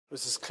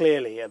This is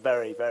clearly a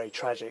very, very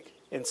tragic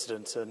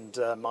incident, and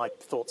my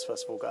thoughts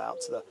first of all go out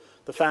to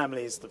the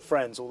families, the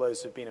friends, all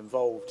those who've been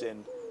involved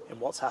in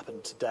what's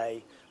happened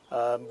today.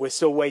 We're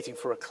still waiting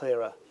for a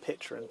clearer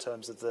picture in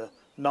terms of the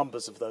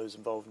numbers of those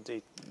involved,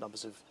 indeed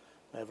numbers who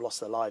may have lost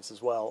their lives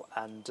as well,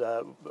 and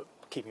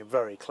keeping a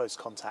very close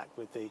contact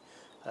with the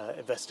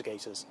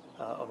investigators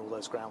on all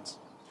those grounds.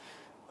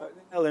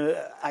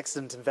 The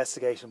Accident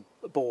Investigation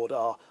Board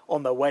are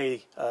on their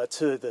way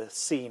to the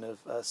scene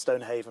of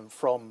Stonehaven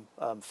from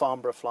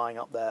Farnborough, flying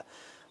up there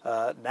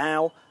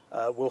now.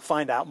 We'll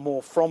find out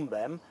more from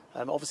them.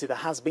 Obviously there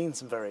has been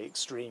some very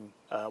extreme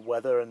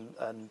weather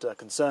and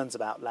concerns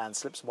about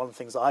landslips. One of the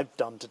things I've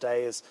done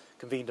today is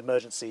convened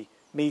emergency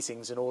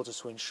meetings in order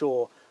to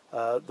ensure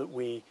that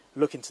we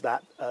look into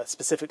that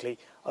specifically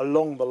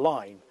along the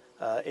line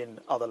in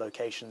other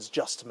locations,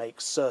 just to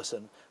make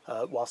certain,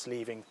 whilst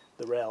leaving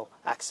the Rail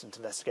Accident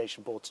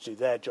Investigation Board to do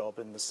their job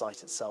in the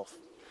site itself.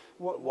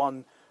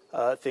 One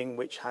thing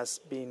which has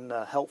been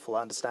helpful,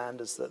 I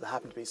understand, is that there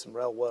happened to be some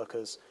rail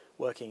workers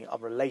working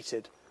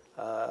unrelated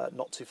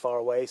not too far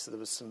away, so there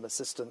was some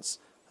assistance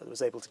that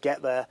was able to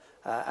get there,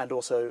 and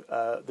also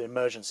the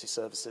emergency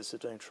services are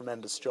doing a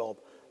tremendous job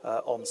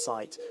on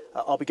site.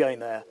 I'll be going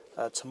there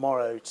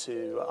tomorrow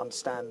to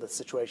understand the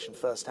situation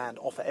firsthand,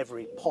 offer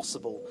every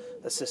possible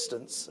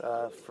assistance.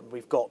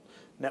 We've got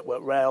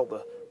Network Rail,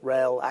 the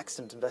Rail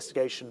Accident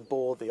Investigation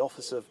Board, the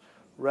Office of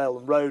Rail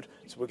and Road,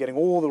 so we're getting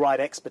all the right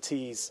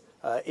expertise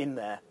in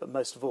there. But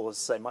most of all, as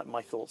I say,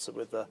 my thoughts are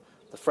with the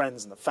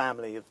friends and the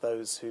family of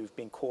those who've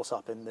been caught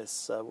up in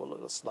this, what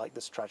looks like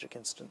this tragic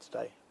incident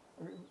today.